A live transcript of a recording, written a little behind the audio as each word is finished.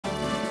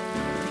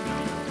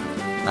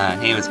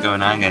Hey, what's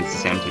going on, guys?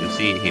 It's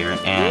M2C here,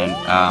 and,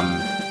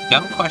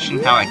 don't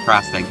question how I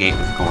crossed that gate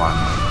with Goron.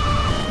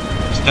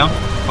 Just don't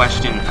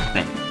question a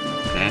thing,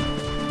 okay?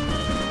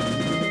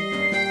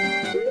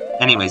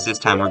 Anyways, this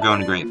time we're going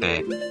to Great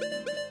Bay.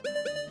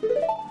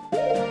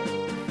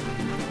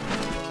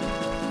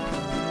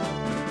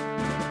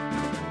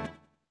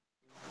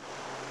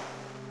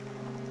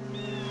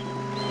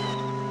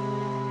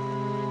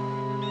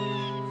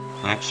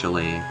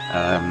 Actually,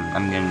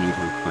 I'm gonna need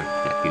to equip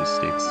Deku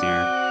Sticks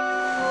here.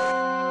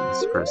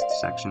 This first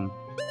section.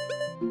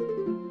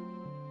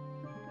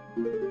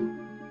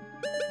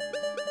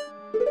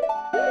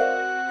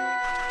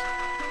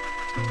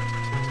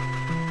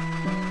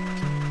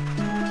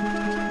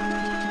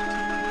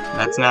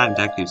 That's not a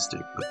Deku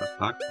Stick, what the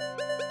fuck?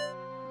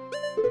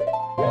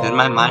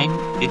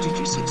 Did you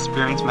just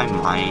experience my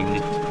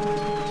mind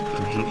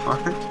going for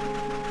her?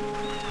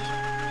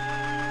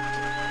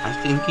 I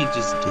think he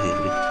just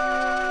did.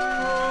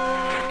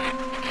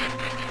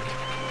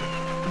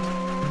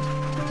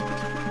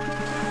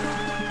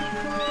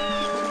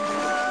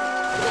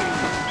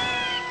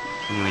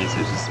 Anyways,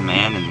 there's this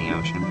man in the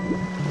ocean.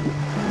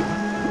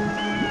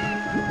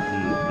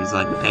 He's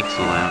like a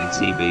pixel out in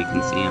sea, but you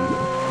can see him.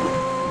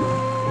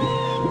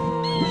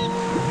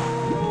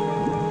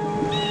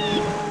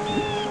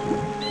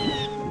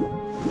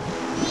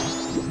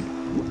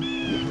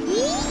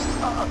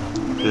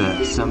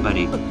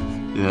 Somebody,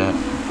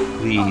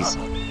 please,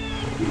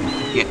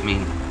 get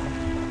me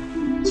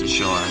to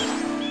shore.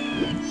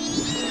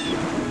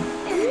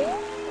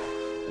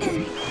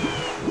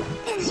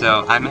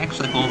 So, I'm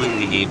actually holding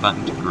the A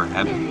button to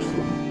grab,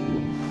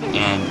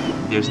 and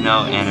there's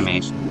no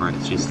animation for it,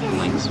 it's just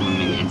Link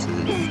swimming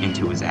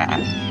into his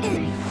ass.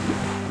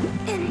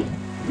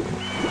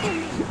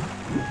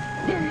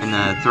 In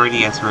the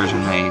 3DS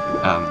version, they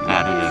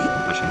added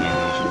a pushing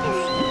animation,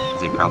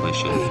 as they probably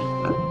should,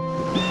 but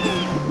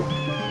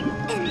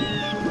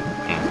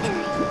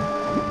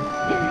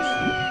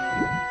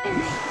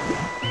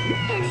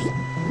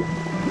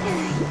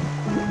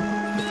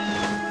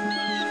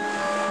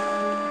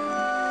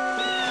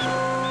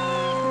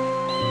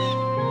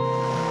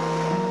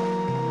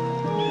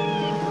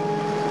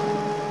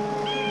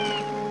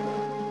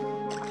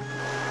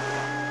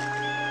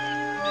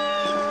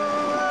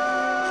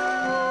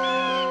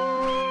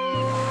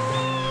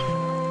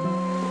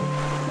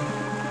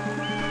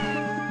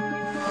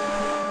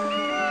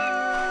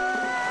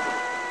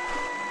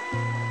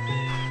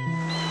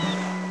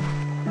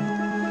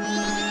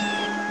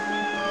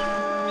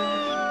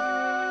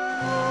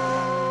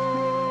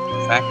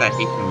the fact that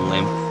he can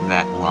limp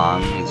that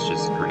long is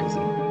just crazy.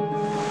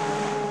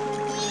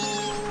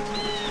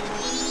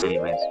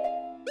 Anyways,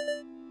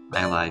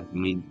 I lied.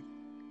 We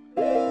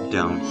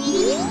don't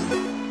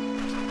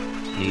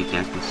need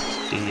Deku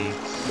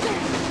Sticks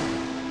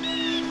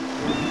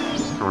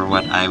for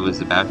what I was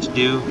about to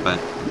do, but,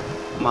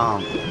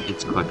 well,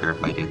 it's quicker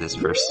if I do this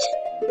first.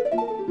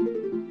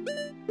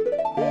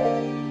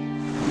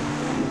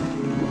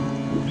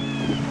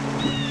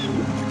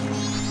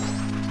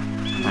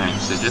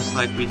 Alright, so just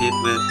like we did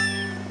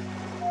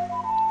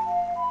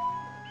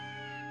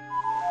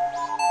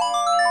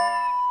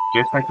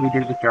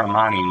with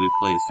Darmani, we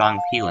play a song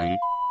of healing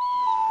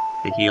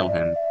to heal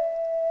him,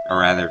 or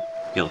rather,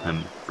 heal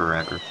him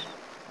forever.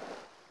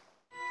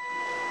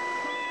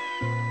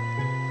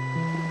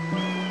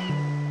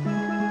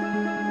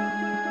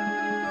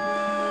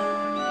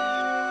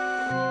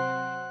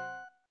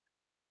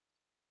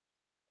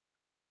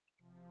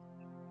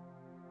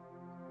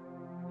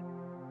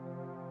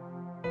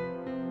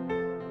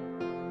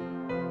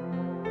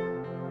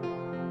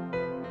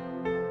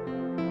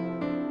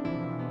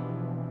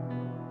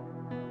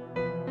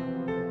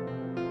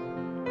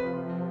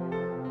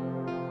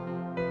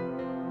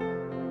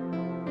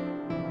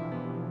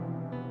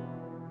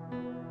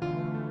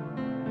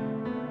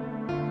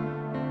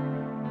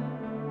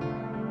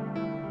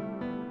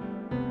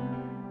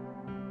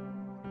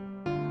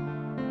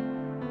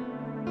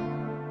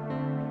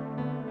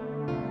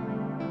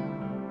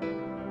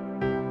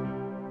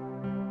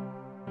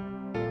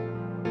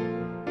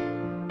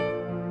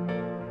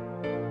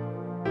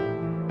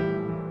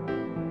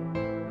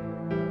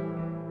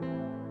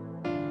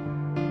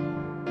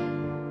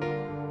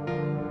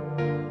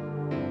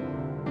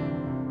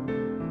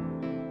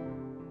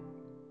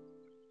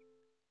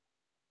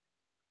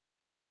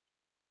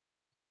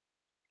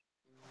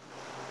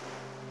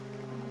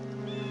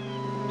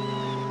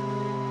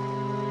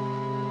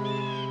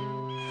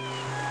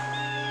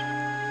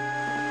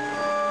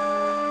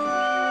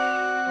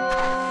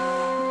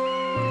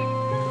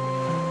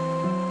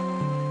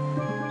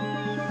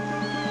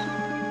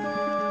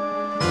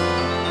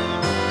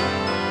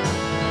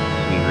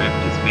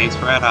 Face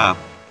right off.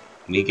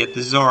 We get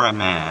the Zora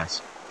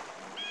mask.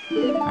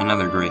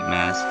 Another great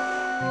mask.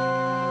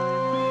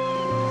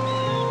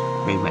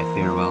 Made my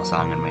farewell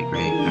song in my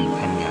grave, and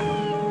depending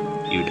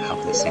on you to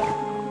help the singer.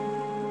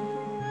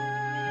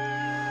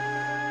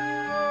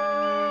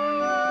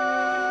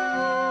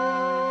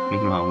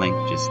 Meanwhile,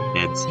 Link just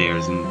dead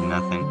stares into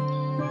nothing.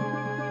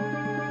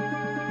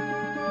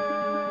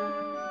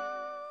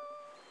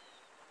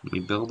 We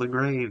build a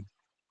grave.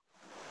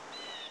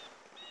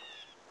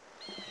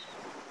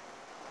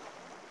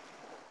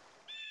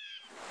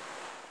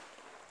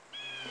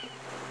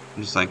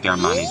 Just like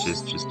Armani's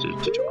just a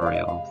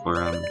tutorial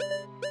for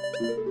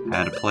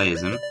how to play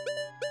as him.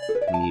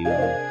 And you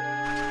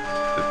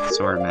put the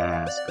sword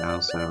mask,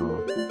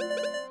 also.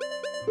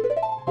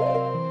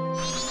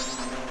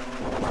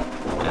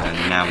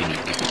 And now we need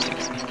paper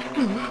sticks.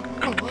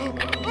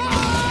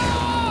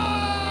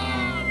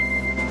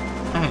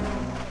 Alright.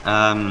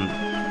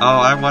 Oh,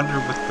 I wonder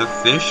what the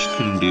fish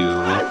can do.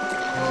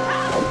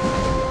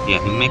 Yeah,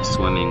 he makes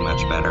swimming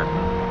much better.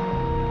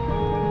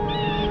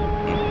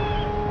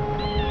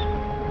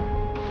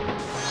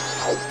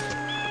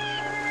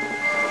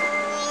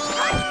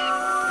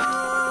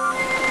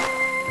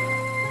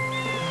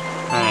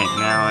 Alright,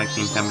 now I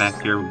can come back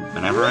here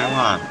whenever I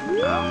want.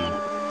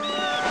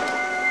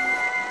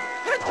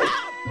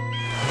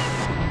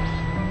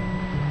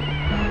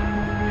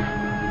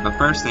 But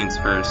first things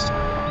first,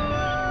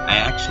 I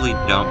actually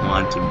don't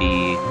want to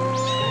be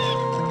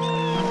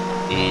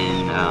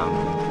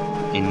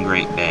in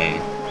Great Bay,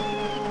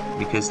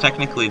 because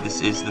technically this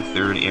is the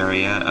third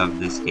area of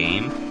this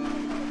game,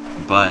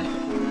 but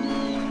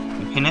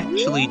you can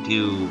actually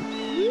do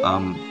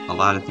a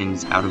lot of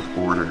things out of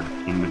order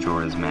in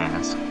Majora's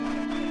Mask.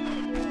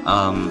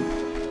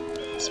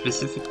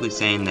 Specifically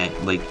saying that,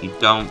 like, you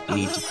don't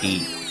need to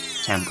beat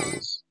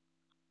temples.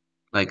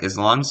 Like, as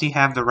long as you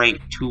have the right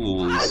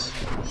tools,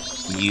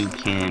 you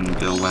can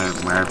go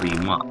wherever you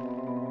want.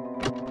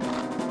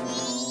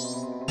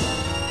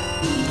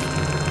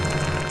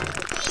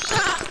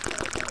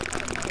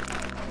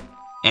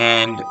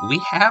 And we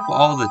have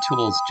all the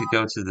tools to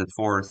go to the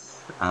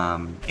fourth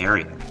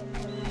area.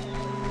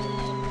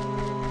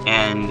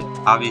 And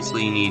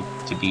obviously you need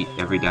to beat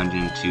every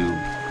dungeon to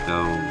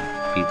go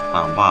beat the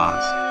final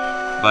boss.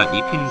 But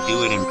you can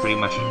do it in pretty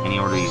much any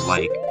order you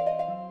like.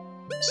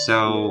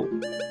 So...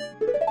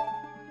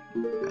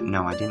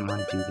 No, I didn't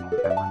want to do that.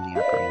 I wanted the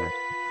operator.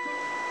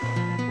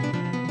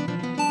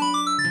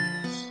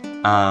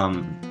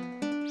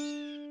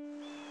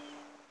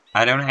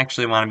 I don't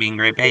actually want to be in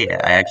Great Bay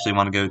yet. I actually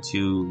want to go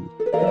to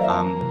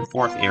the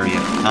fourth area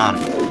of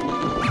Economy.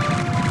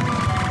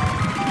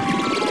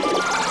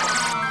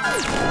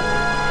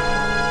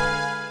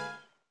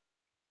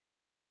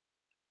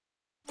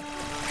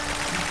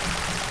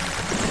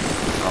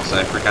 Also,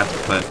 I forgot to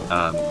put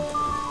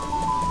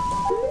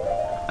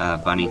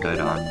bunny hood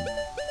on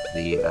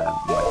the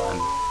weapon.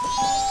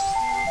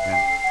 Yeah.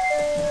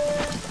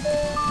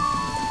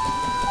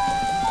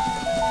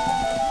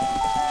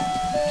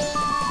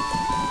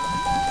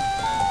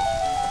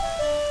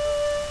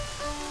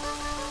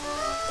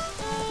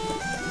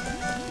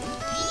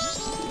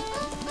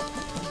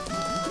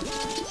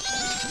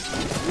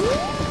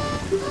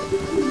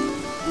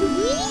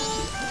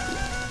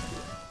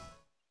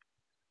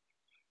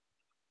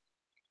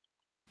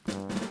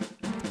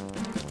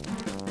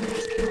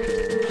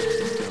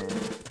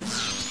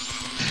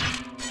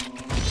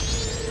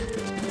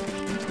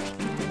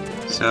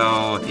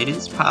 So, it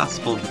is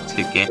possible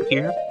to get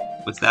here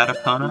without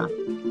Epona,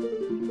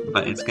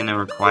 but it's going to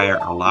require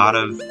a lot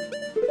of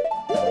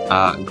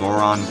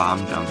Goron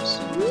bomb jumps.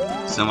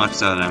 So much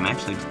so that I'm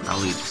actually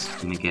probably just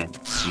going to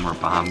get some more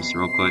bombs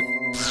real quick.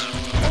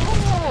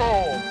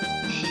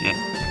 Shit.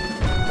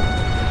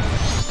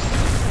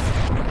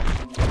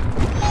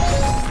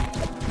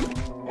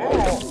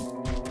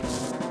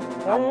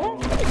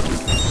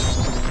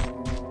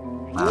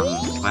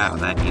 Wow,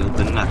 that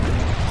yielded nothing.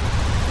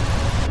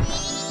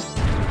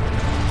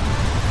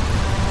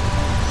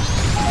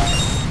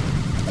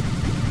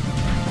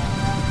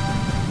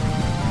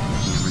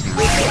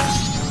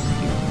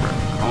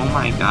 Oh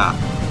my god.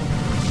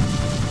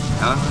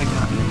 How have I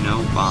gotten no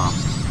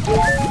bombs?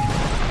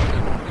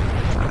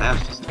 Oh, that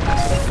was just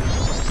disgusting.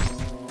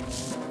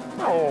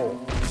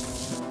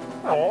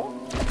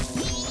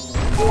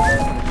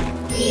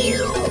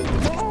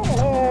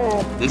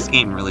 This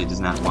game really does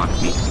not want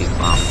me to get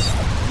bombs.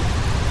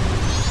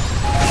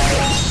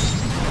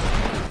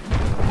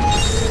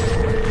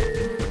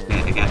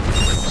 Okay, I got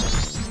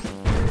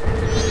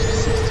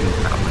 16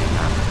 probably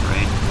not,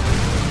 right?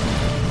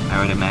 I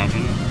would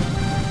imagine.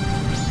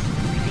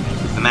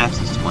 The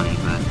max is 20,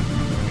 but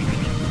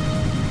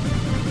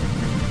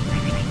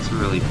it's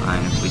really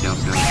fine if we don't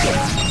go through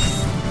that.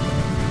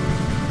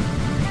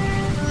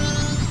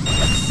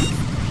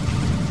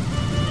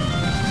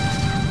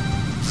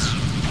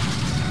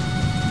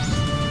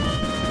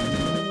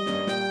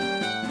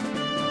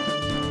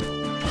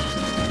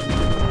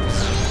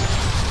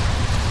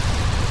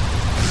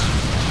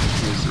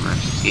 Here's the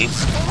rush escape.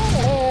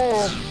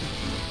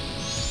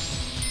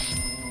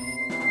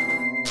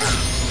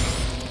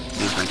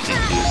 See if I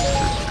can't do this the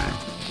first time.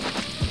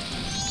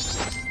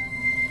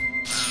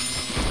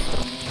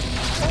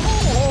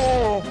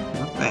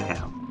 What the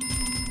hell?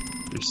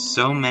 There's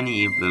so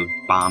many of the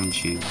bomb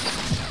tubes.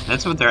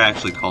 That's what they're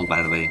actually called,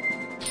 by the way.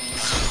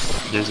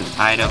 There's a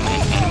item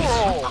and enemy.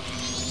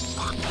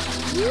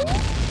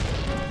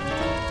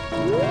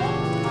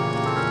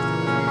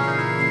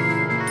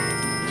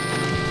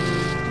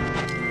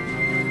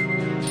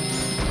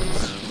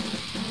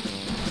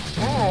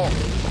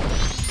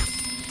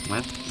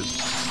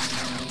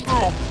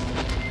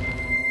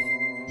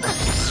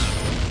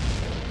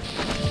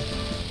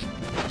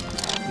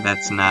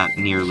 That's not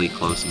nearly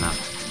close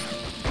enough.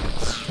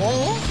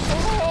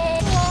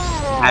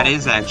 That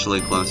is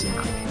actually close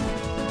enough.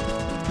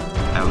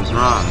 I was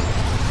wrong.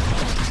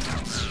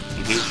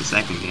 And here's the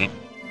second gate.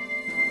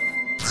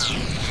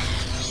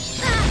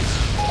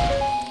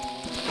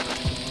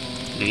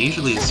 Yeah,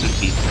 usually this would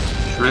be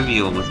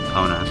trivial with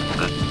Epona,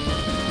 but...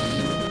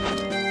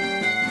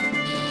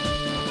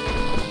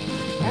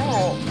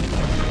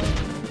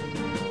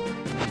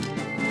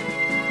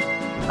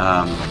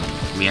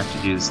 we have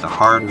to do this the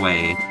hard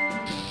way.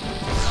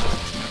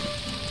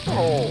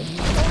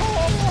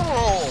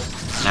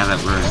 Now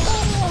that we're...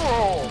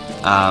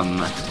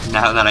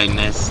 now that I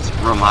missed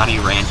Romani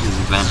Ranch's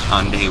event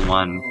on day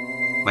 1,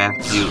 we have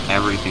to do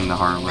everything the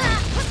hard way.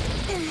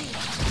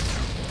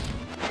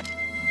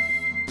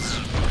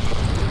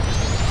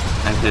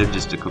 I could have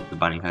just equipped the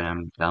bunny hood,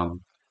 I'm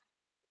dumb.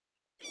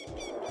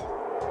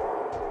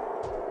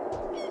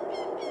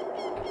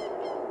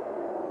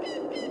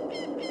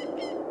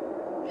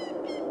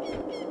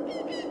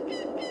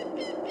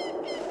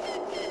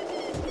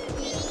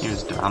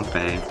 Here's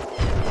Dompe.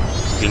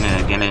 We're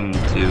gonna get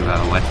into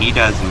what he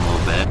does in a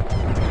little bit.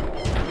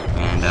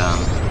 And,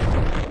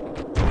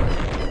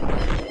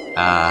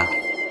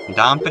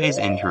 Dompe's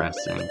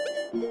interesting,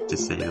 to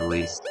say the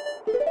least.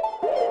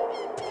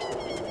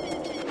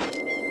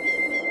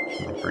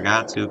 I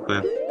forgot to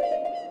equip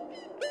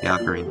the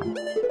ocarina.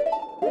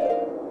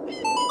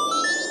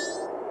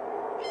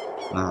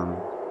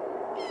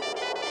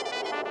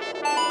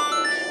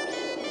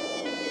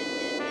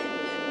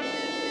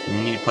 You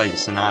need to play the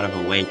Sonata of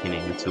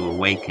Awakening to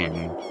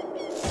awaken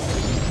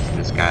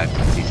this guy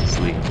because he's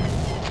asleep.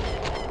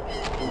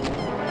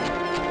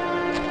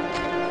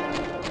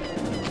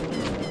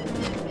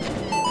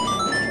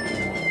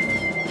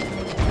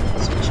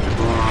 Switch to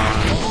Goron.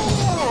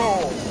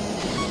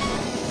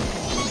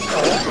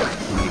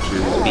 Make sure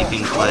there's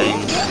beeping playing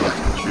in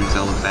true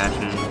Zelda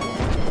fashion.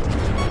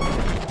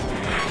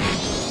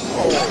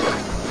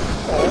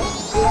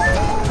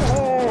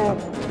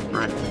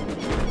 Right.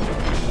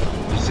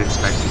 Just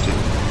expect you to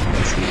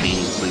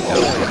instantaneously go.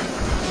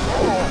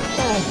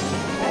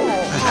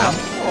 What the hell?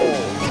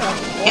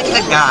 Hit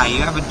the guy!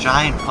 You have a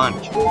giant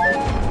punch!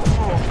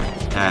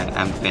 Alright,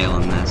 I'm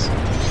failing this.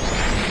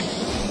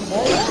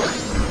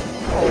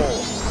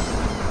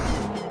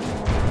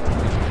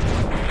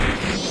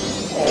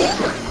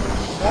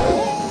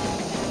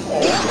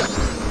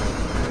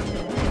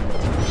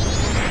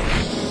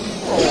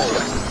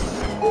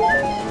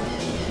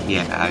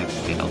 Yeah, I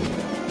failed.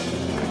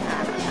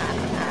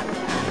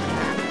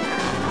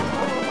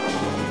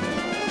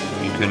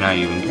 You could not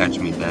even catch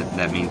me.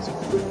 That means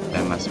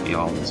that must be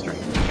all the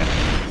strength. Okay.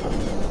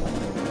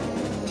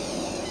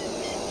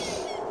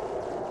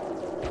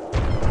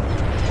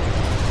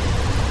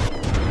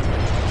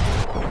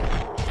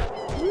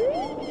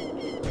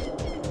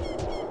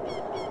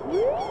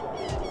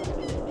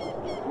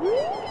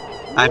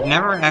 I've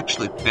never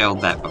actually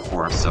failed that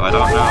before, so I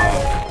don't know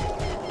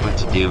what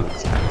to do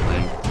exactly.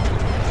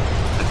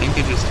 I think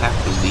I just have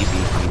to leave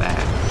and come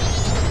back.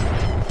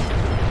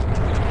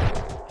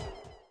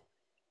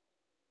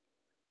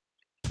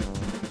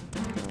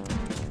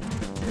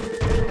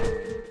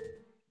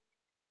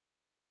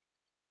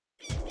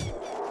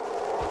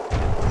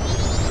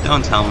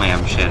 Don't tell me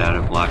I'm shit out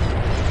of luck.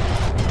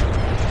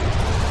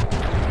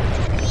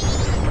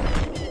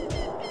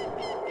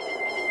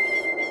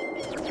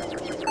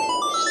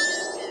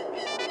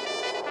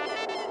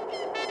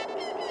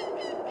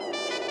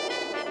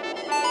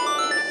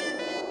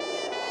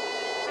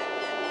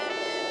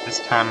 This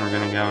time we're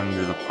gonna go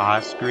into the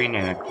pause screen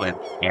and equip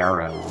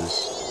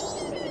arrows.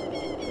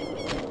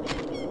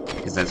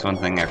 Because that's one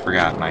thing I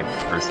forgot my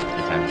first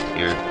attempt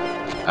here.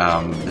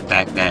 The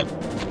fact that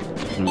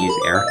you can use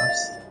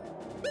arrows.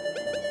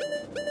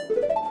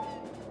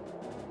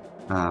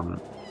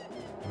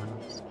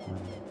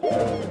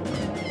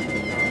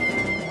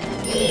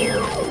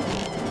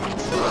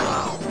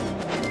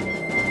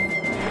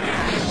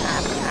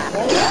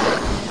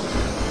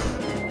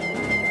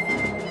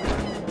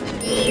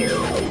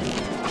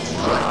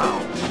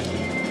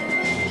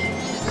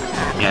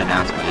 Yeah,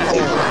 now it's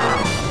easier.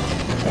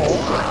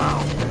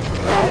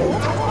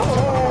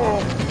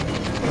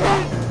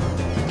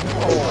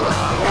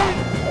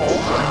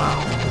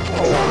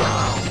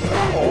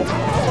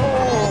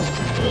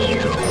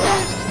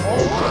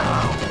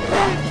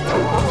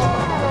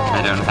 I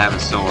don't have a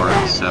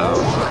sword, so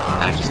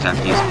I just have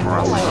to use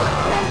Whirling.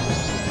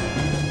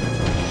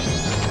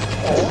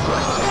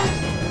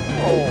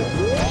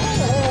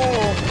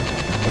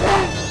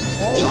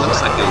 It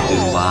looks like it'll do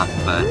a lot,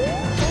 but,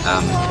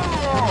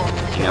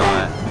 you know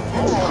what?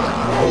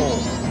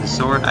 The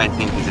sword, I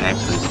think, is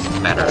actually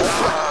better.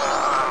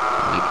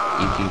 Like,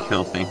 you can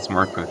kill things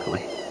more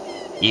quickly.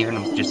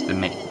 Even with just the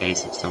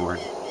basic sword.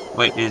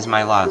 Wait, it is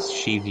my loss.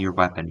 Sheathe your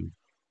weapon.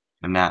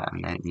 I'm not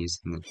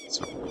using the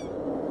sword.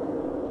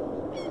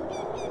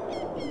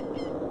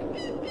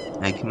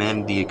 I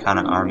command the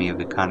Ikana army of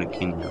the Ikana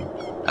kingdom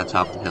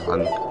atop the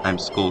hill. I'm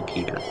Skull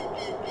Kita.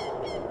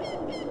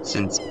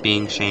 Since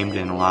being shamed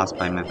and lost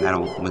by my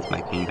battle with my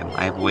kingdom,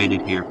 I have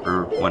waited here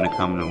for one to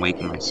come and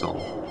awaken my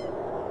soul.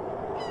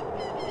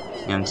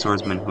 Young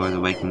swordsman who has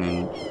awakened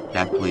and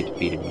deftly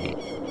defeated me,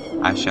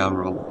 I shall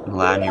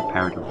rely on your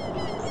power to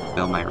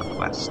fulfill my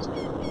request.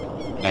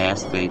 I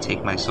ask that you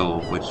take my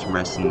soul, which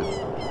rests in the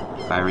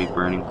fiery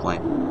burning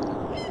flame,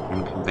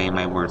 and convey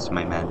my words to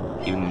my men,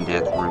 even in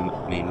death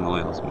remain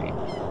loyal to me.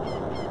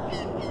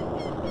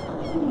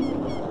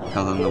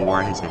 Tell them the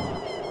war has ended.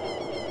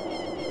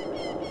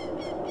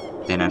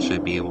 Then I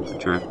should be able to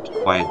drift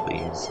quietly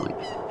in sleep.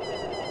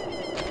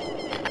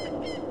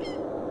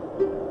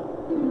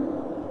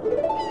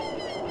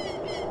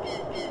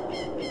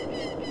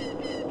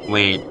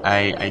 Wait,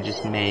 I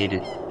just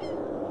made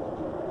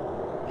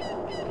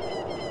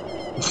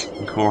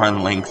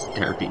Goron Link's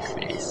derpy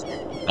face.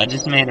 I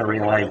just made a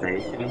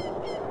realization.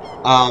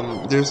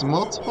 There's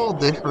multiple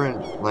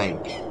different,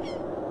 like,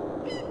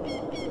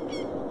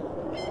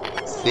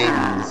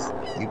 things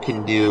you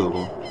can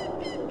do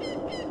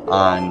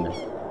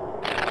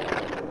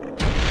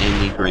in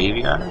the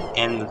graveyard,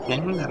 and the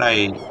thing that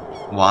I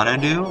wanna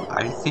do,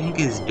 I think,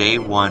 is day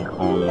 1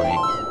 only.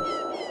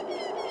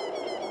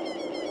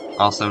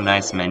 Also,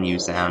 nice menu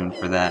sound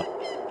for that.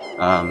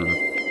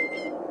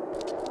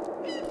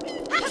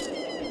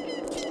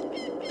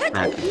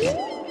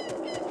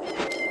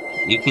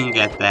 You can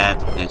get that,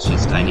 it's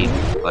just I need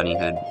Bunny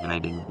Hood, and I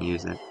didn't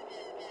use it.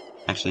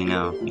 Actually,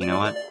 no, you know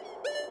what?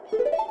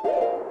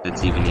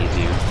 That's even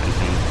easier, I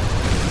think.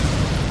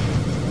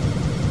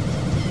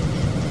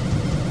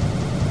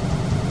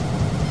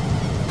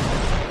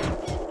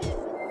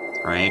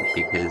 Right?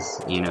 Because,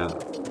 you know,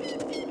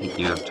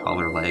 you have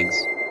taller legs.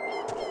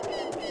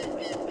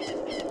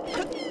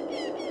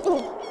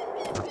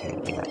 Okay,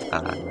 yeah,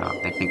 no,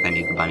 I think I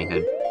need the Bunny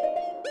Hood.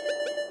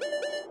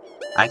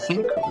 I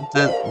think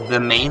the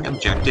main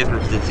objective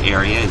of this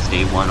area is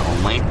day 1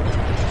 only,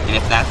 and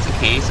if that's the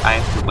case, I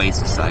have to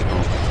waste a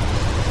cycle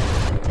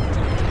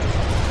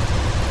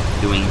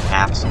doing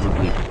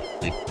absolutely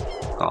like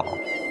all,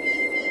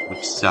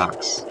 which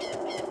sucks.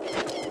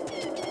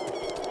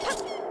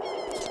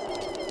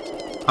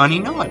 Oh, and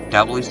you know what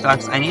doubly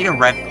sucks? I need a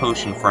red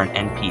potion for an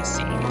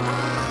NPC.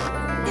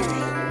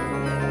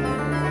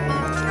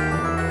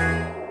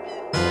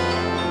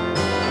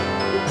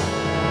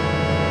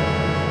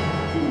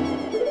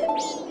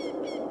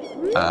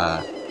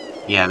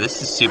 Yeah,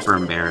 this is super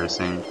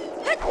embarrassing.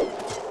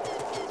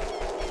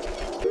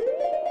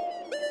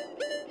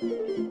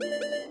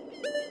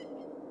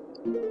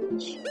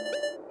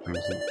 Where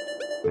is it?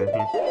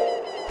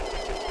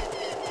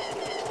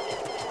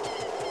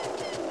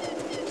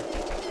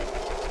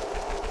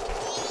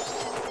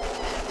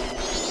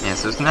 Yeah,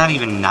 so it's not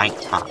even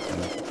nighttime,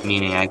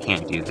 meaning I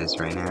can't do this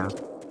right now.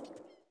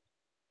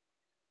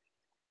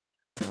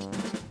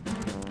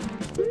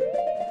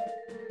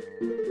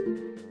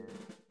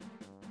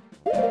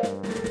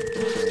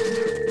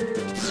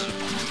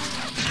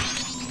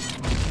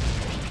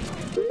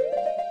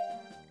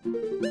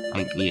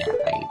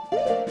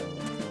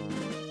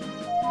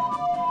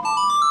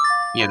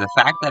 Yeah, the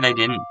fact that I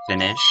didn't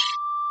finish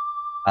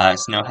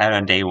Snowhead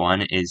on day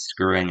 1 is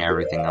screwing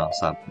everything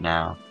else up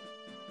now.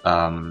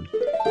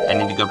 I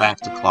need to go back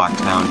to Clock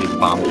Town, do the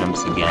bomb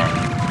jumps again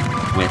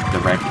with the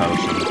red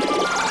potion.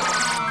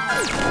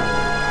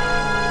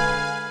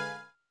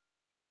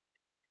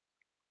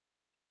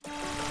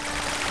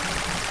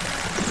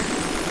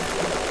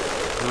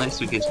 At least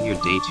we get to hear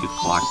day 2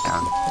 Clock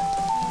Town.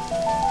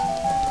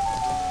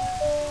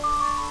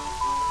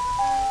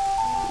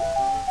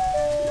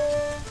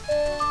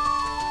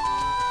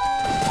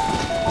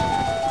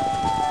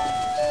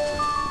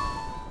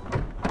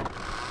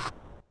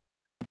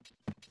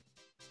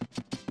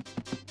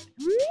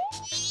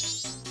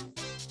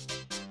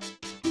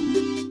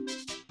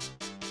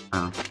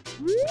 Oh.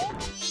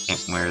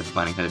 Can't wear the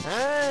Bunny Hood.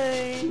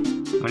 Hi.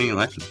 What are you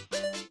looking?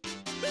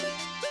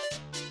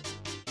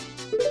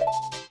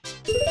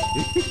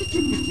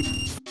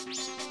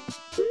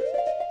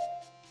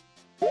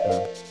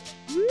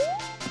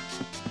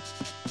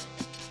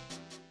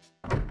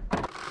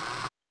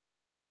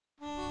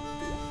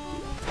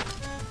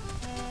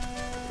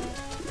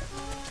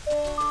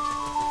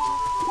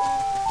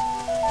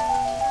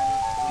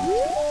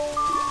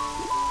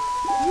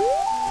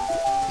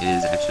 It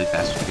is actually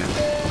faster to go.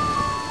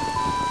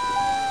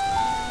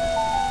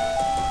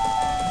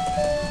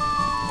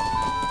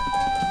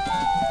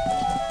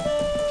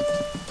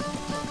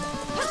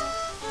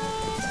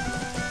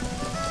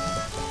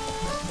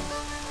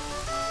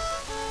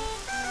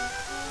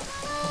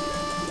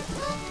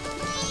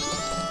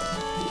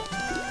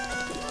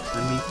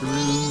 Let me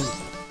through.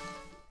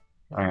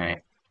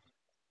 Alright.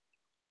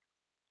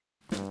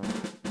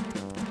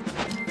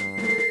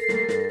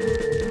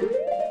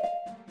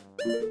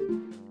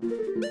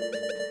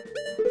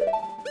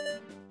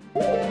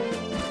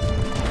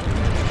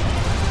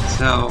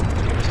 So,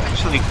 there's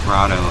actually a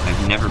grotto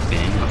I've never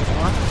been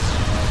before,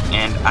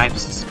 and I've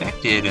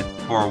suspected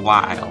for a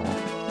while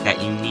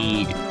that you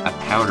need a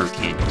powder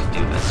kit to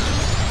do it.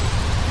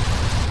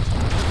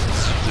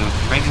 So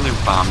regular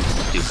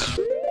bombs do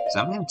it. So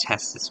I'm gonna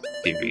test this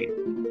theory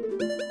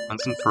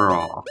once and for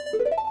all.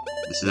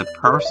 This is a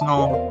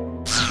personal,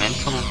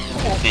 mental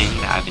thing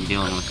that I've been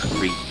dealing with for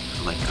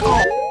like,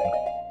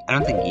 I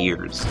don't think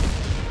years,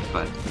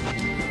 but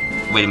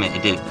wait a minute,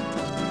 it did it.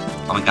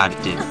 Oh my god,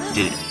 it did it. It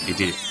did it. It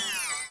did it.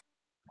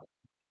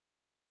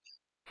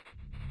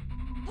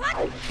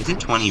 Is it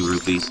 20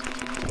 rupees?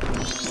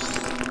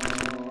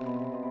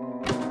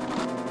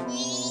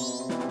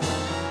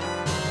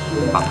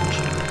 Bomb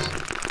shoes.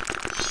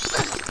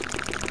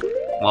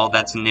 Well,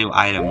 that's a new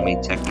item. We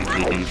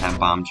technically didn't have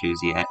bomb shoes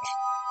yet.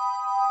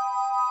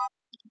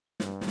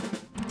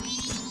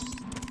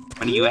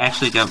 But you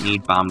actually don't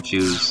need bomb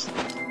shoes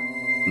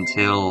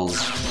until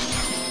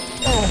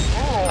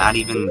not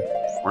even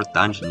 4th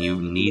dungeon. You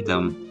need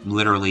them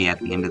literally at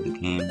the end of the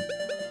game.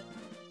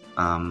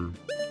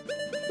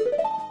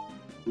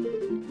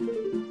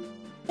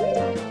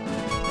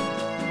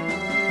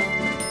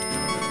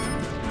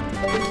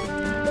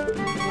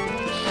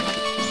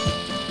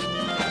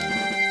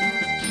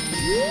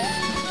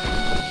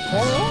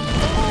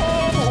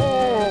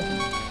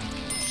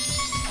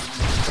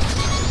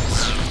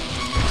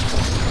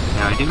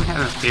 Now, I do have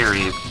a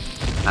theory if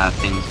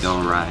things go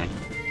awry.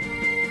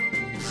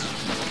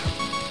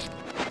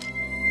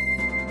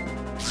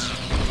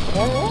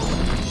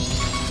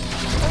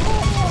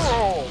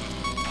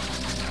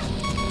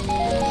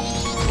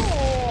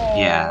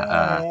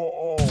 Yeah,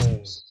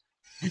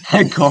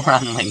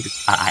 Goron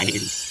Link's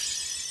eyes.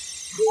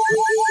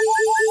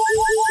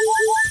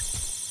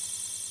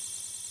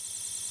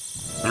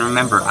 And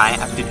remember, I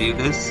have to do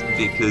this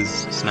because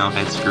Snow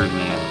had screwed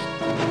me up.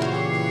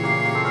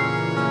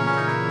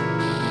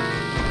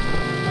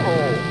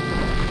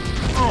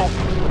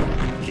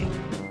 Okay.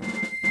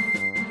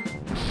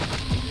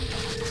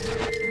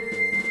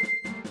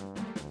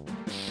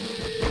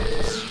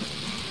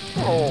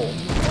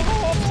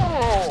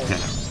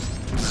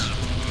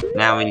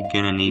 Now we're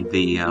gonna need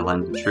the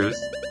Lens of Truth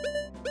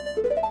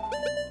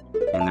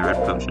and the Red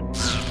Potion.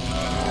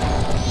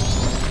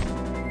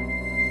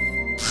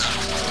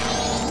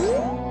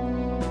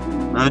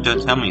 No,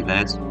 don't tell me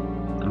that.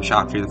 I'm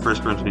shocked you're the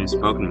first person who's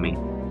spoken to me.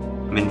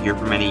 I've been here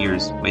for many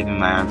years, waving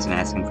my arms and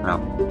asking for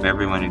help, but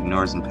everyone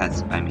ignores and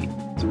passes by me.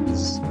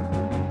 It's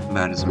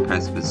about as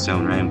impressive as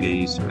stone. I'm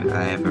getting used to it.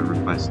 I have a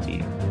request to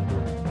you.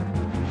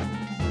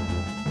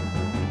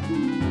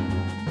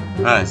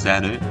 Oh, is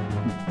that it?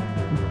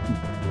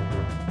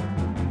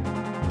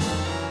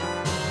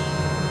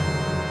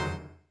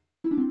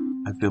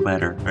 I feel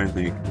better, I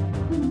think.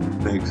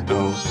 Thanks,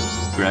 oh,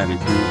 gratitude.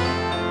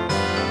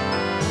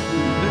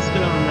 Let's go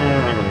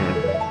there.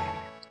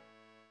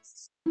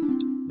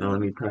 Now let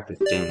me practice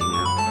standing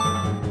now.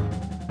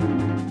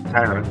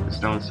 Tyra, the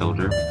stone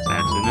soldier, is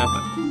actually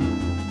nothing.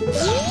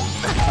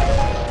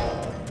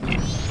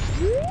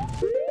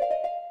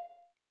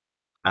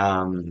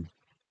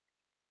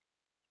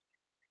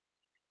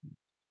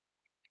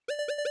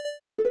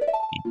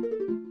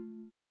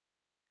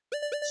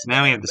 So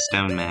now we have the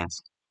stone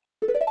mask,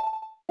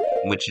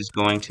 which is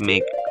going to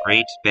make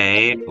Great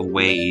Bay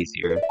way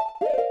easier.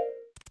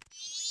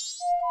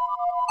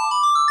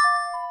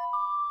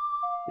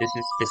 This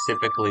is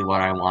specifically what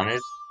I wanted.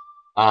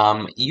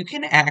 You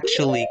can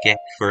actually get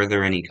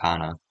further in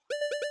Ikana.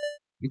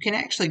 You can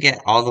actually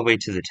get all the way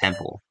to the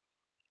temple.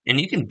 And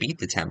you can beat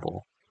the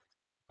temple.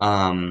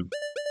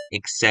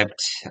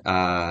 Except,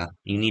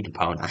 you need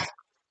Epona.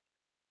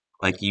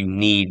 Like, you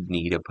need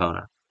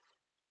Epona.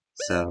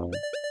 So...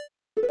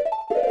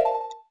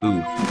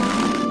 Oof.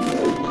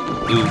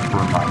 Oof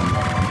for mine.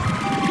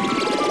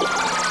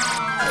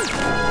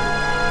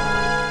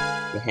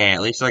 Hey,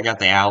 at least I got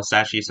the owl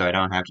statue, so I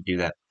don't have to do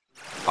that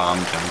bomb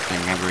jump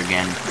thing ever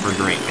again, for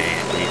Great Bay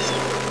at least.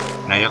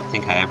 And I don't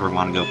think I ever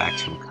want to go back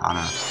to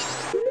Ikana.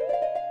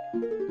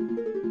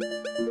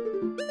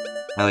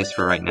 At least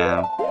for right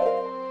now.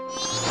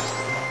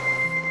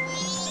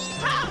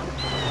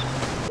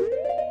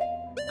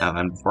 Oh,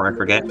 and before I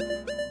forget,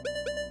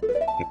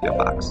 pick the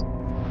box.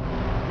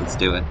 Let's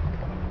do it.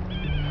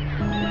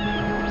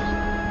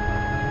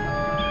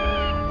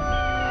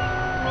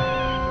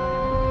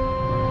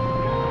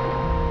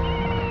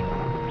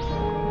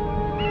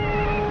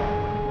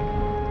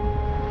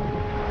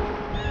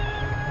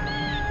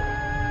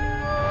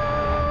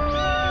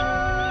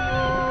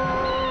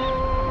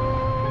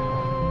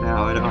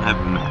 Now, I don't have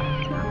a map,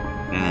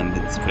 and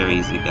it's very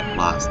easy to get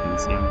lost in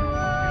this area.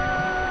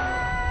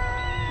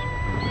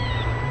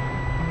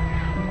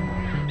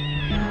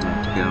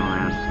 Go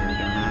around here,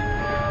 don't I?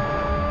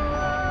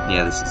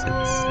 Yeah, this is it.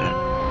 This is it.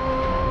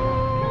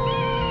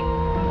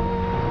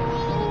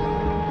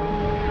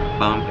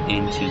 Bump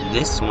into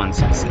this one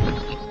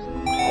specifically.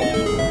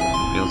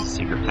 Reveals a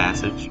secret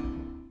passage.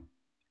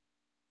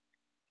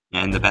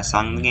 And the best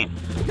song in the game.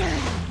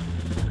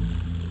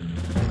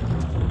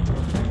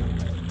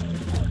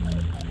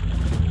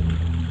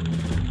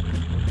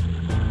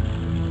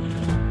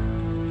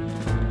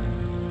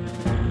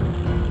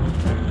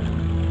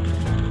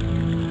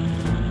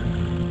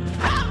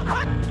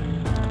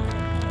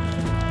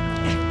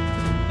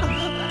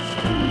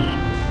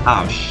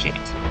 Oh shit.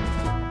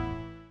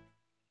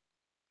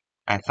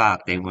 I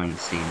thought they wouldn't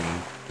see me.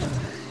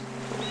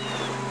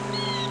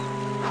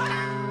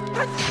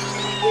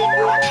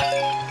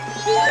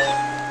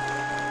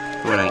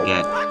 What I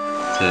get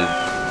to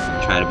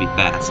try to be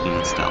fast in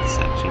the stealth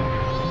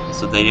section.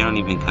 So they don't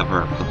even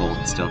cover up the hole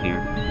that's still here.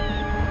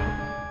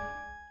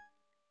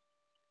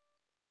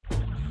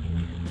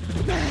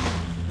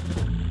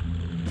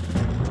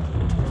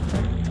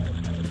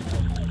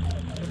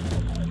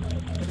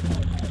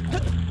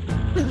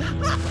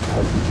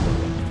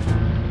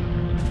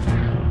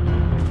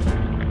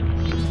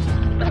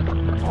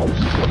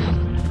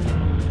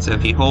 So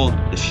if you hold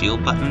the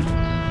shield button,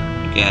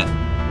 you get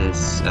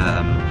this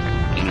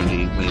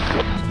energy wave.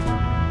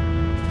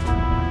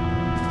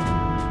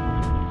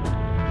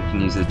 You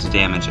can use it to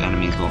damage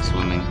enemies while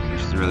swimming,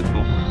 which is really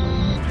cool.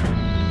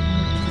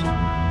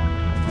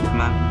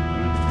 Come on.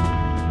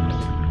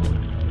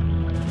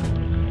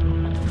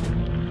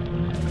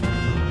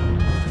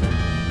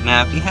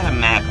 Now, if you had a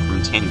map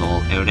from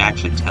Tingle, it would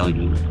actually tell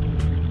you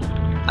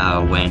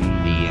when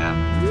the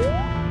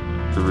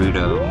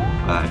Gerudo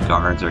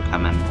guards are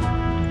coming.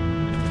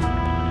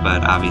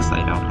 But obviously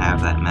I don't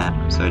have that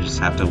map, so I just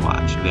have to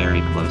watch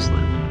very closely.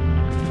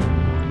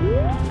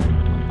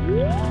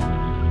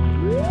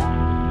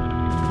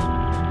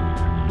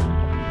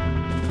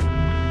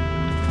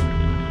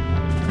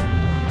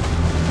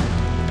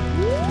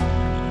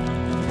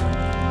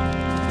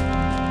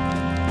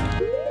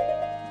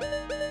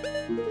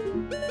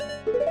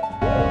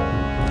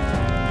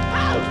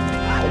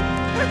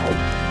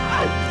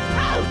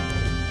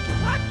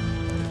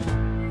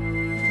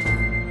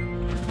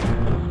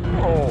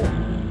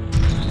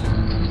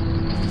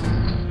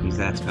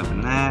 That's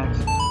coming that.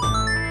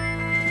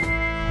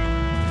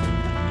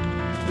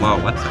 Whoa,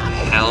 what the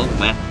hell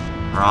went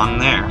wrong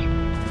there?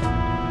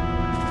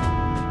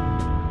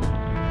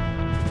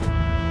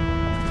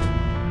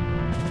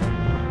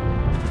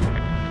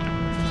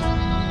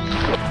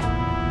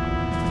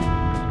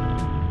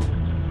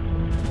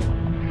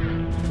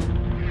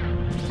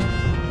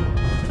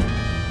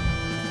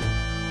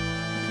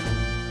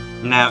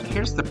 Now,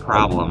 here's the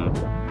problem.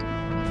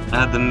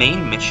 The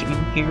main mission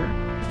here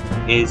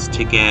is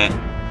to get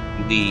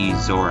the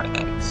Zora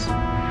eggs.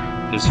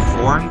 There's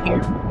 4 in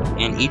here,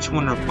 and each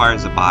one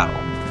requires a bottle.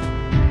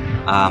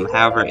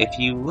 However, if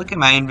you look at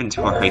my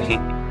inventory,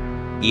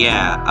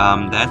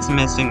 yeah, that's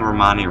missing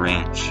Romani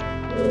Ranch.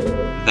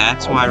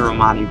 That's why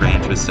Romani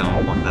Ranch was so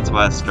important. That's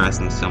why I was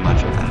stressing so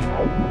much about it.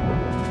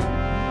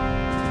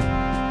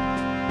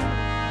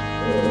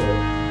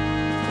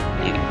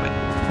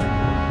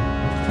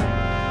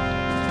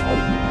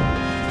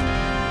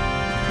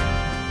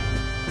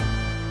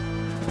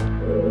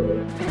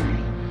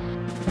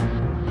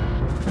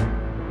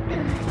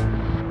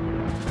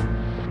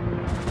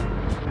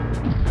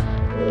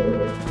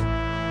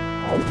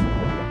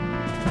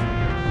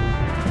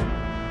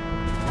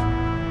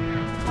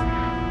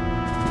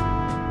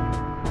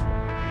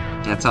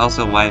 That's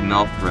also why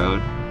Milk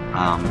Road,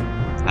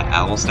 that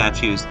owl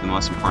statue is the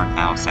most important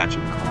owl statue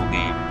in the whole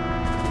game.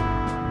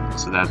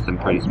 So that's been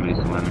pretty smooth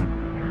swimming.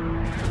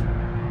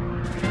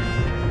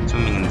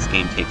 Swimming in this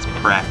game takes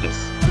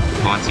practice.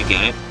 But once you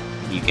get it,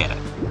 you get it.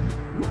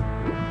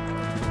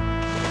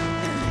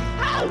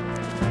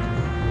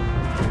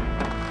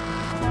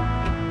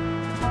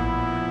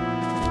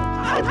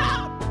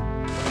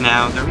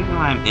 Now, the reason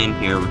why I'm in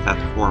here without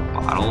the 4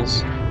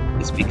 bottles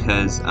is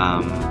because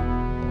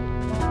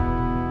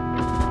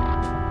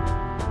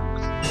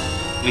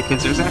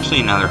there's actually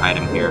another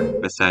item here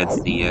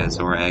besides the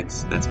Zora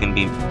eggs that's gonna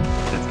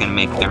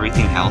make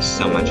everything else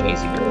so much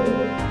easier.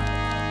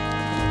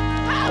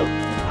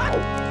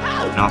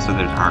 And also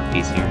there's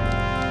harpies here,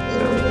 so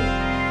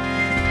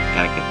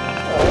gotta get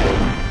that.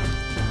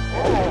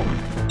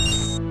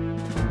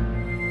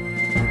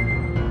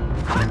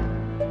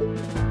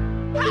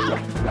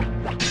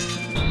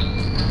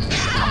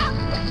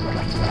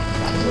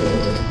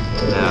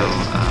 No,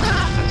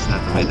 that's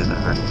not the way to the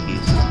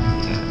harpies.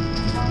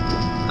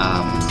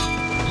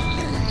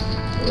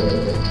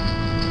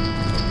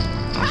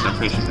 Also, I'm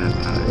pretty sure there's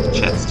another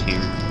chest here.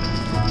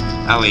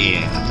 Oh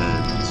yeah,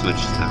 to switch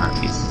the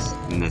harpies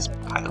in this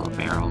pile of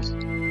barrels.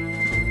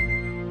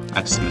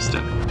 I just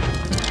mistook.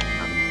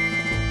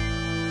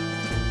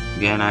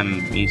 Again,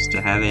 I'm used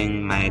to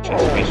having my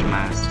transformation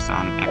masks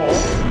on X.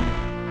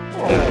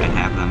 If I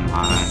have them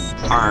on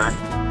R,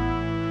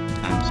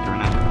 I'm just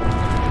screwing up.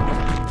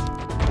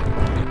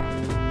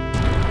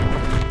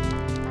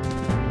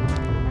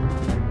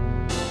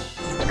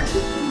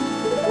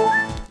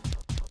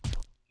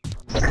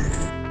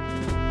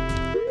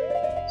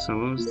 So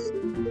what was...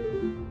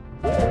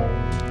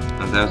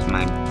 Oh, that was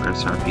my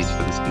first harpies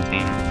for this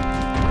container.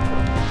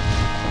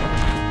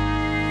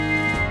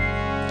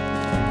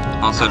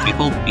 Also, if you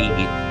hold B,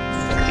 you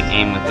can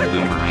aim with the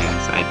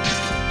boomerangs. I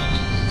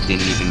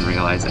didn't even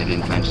realize I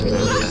didn't mention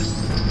that.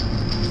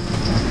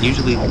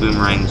 Usually the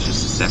boomerang is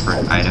just a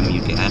separate item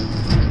you get.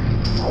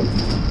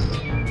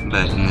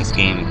 But in this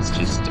game, it's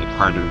just a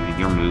part of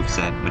your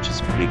moveset, which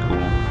is pretty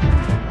cool.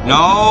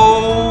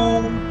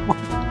 No!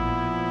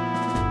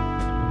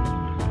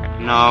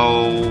 No!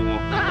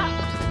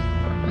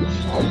 I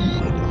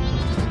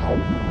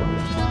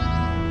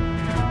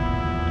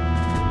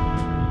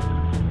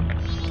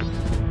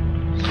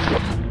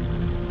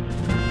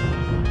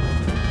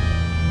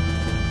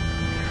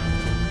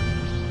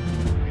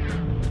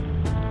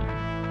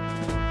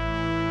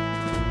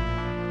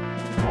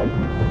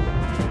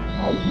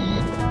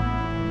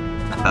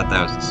thought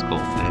that was a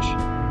skullfish.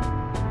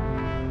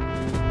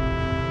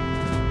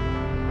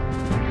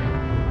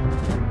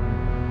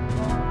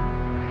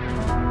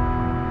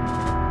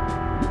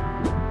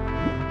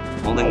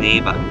 Holding the A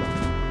button.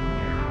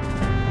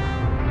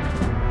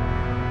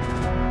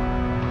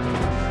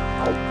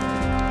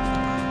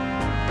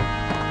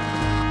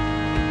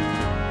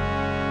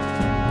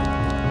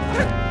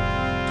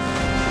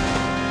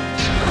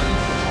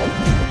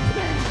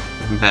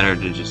 Better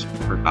to just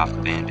rip off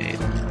the band-aid.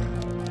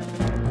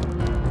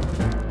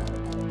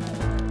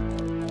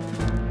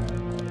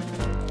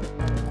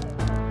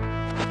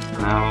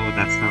 No,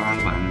 that's the wrong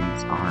button.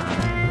 It's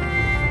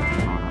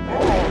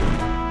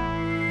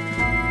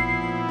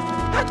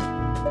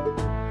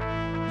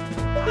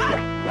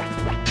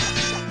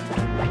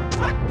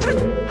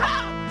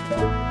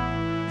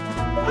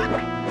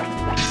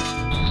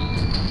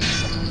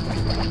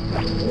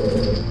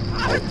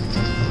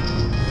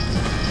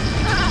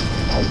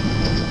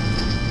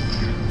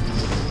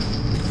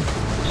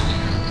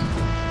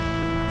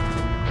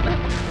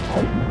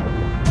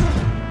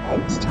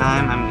This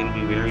time I'm going to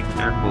be very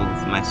careful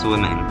with my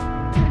swimming.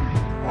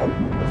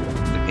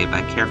 Okay,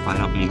 by careful I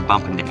don't mean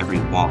bump into every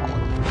wall.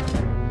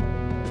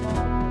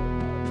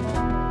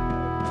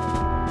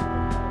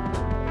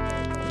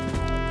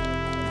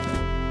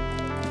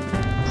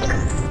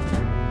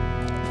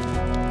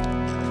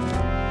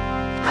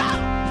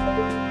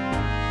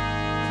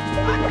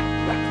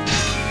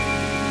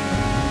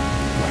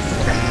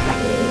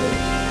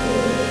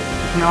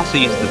 You can also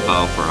use the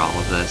bow for all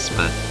of this,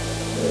 but,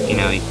 you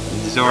know,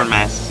 the Zora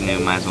Mask is new,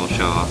 might as well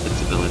show off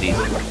its abilities.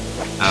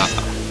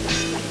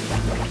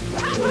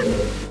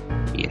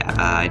 Yeah,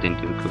 I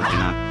didn't do it quick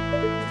enough.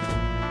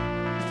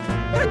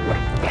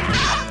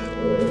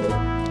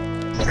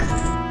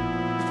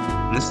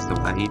 And this is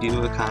why you do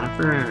Akana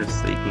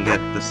first, so you can get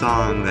the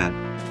song that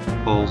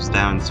pulls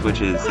down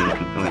switches and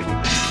like.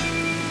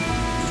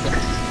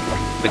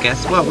 But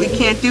guess what? We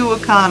can't do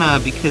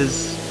Akana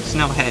because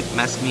Snowhead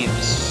messed me up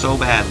so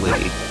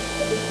badly.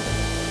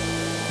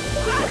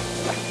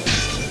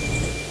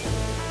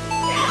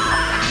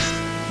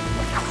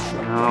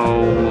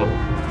 No.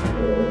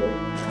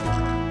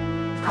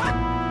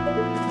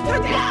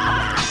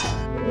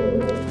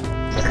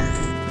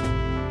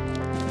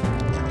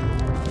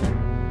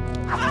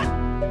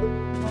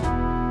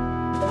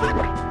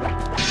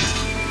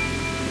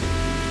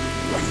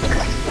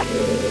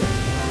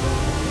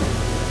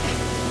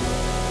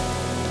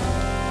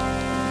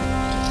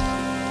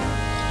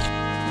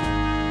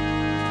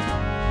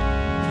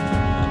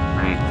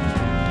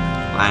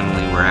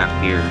 Finally, we're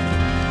out here.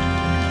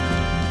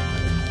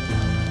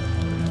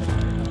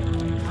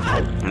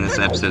 And this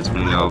episode's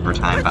gonna go over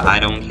time, but I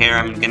don't care,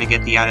 I'm gonna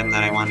get the item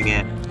that I want to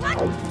get.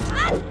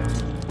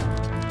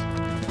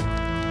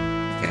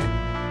 Okay.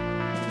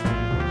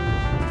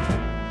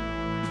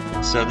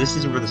 So this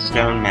is where the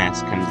stone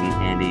mask comes in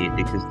handy,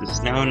 because the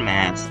stone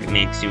mask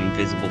makes you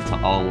invisible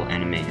to all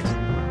enemies.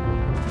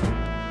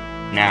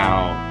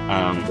 Now,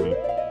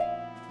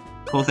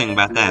 cool thing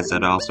about that is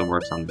that it also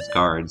works on the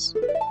guards.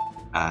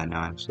 No,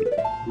 actually,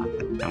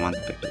 I want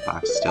the picture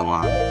box still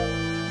on.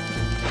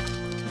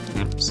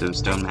 Yep, so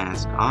stone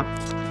mask on.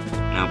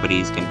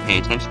 Nobody's gonna pay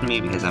attention to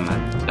me because I'm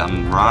a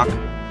dumb rock.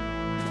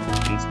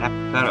 And snap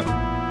a photo.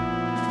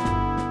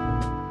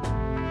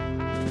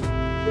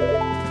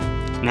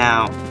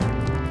 Now,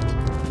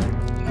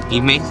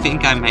 you may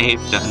think I may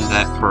have done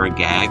that for a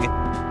gag.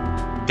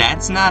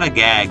 That's not a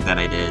gag that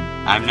I did.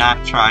 I'm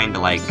not trying to,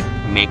 like,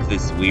 make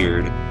this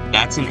weird.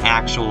 That's an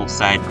actual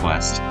side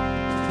quest.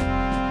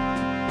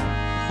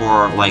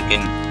 For like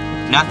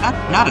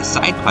not a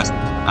side quest.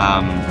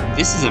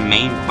 This is a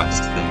main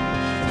quest thing.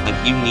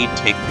 Like you need to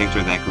take a picture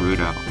of that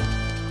Gerudo.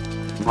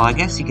 Well, I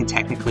guess you can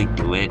technically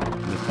do it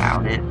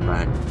without it,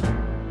 but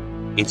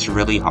it's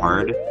really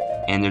hard,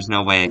 and there's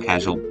no way a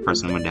casual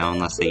person would know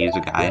unless they use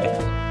a guide.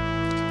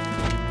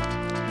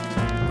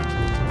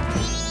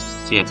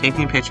 So yeah,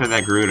 taking a picture of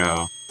that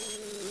Gerudo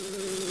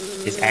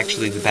is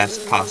actually the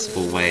best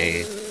possible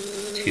way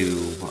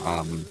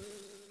to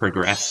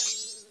progress.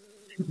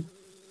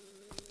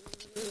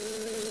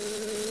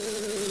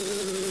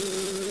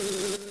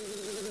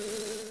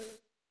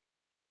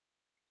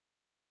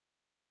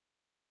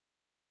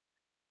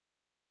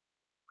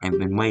 I've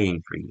been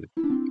waiting for you.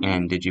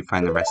 And did you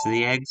find the rest of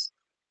the eggs?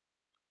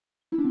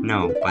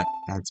 No, but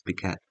that's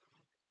because...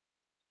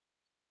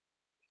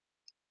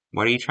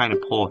 What are you trying to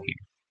pull here?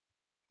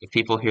 If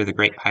people hear the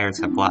great pirates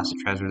have lost the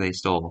treasure they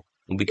stole,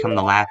 we'll become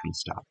the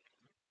laughingstock.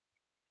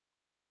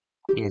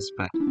 Yes,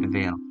 but,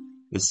 Avail.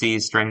 The sea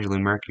is strangely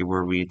murky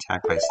where we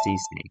attacked by sea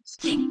snakes.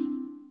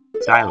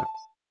 Silence.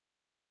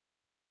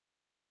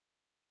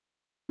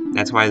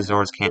 That's why the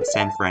Zoras can't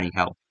send for any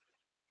help.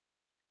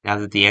 Now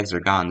that the eggs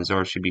are gone, the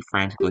Zoras should be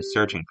frantically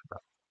searching for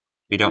them.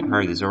 we don't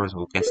hurry, the Zoras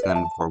will get to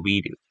them before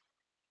we do.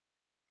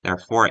 There are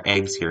 4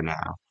 eggs here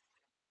now.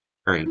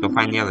 Hurry, go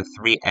find the other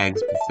 3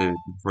 eggs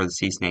before the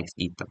sea snakes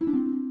eat them.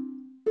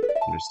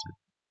 Understood.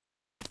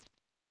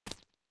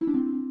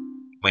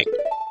 Wait.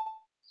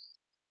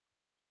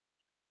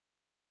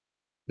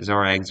 The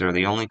Zora eggs are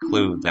the only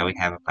clue that we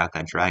have about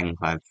that dragon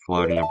cloud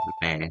floating over the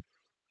bay.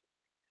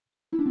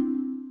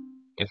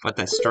 If what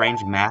that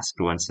strange masked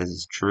one says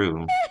is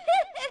true,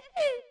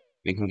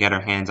 we can get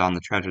our hands on the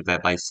treasure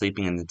that lies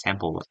sleeping in the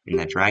temple in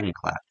that dragon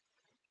cloud.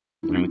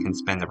 And then we can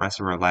spend the rest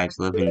of our lives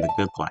living the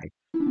good life.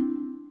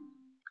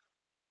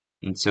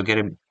 And so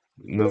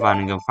move on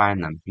and go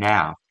find them.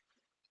 Now.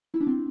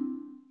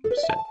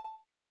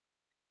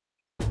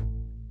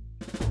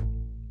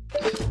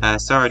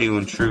 Sorry to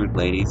intrude,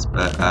 ladies,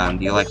 but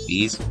do you like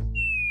these?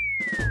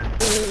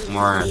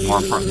 More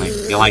importantly,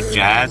 do you like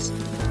jazz?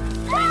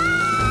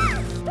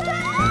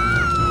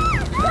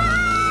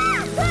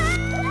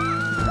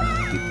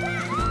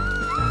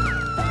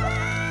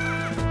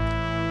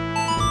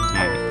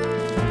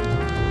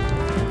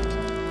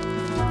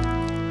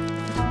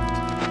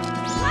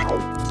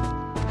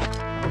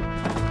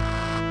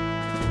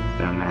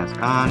 Put a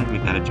mask on, we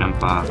gotta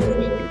jump off.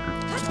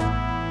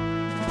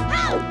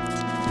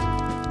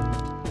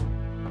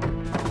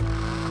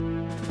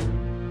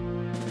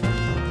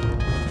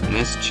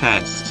 This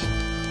chest.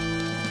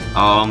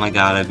 Oh my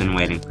god, I've been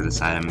waiting for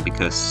this item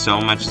because so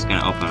much is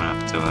gonna open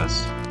up to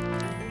us.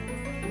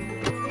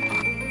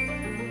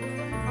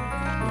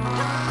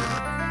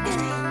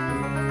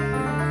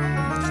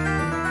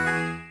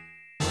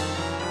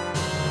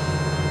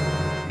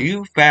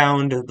 You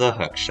found the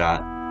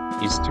Hookshot.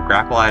 Use it to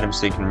grapple items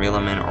so you can reel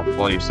them in or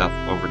pull yourself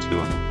over to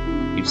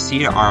them. Use C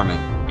to arm it,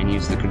 and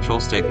use the control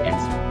stick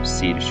and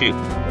C to shoot.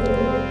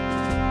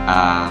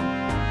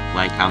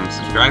 Like, comment,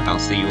 subscribe. I'll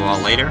see you all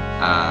later.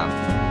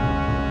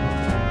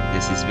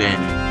 This has been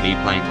me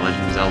playing The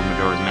Legend of Zelda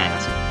Majora's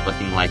Mask,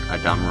 looking like a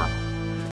dumb rock.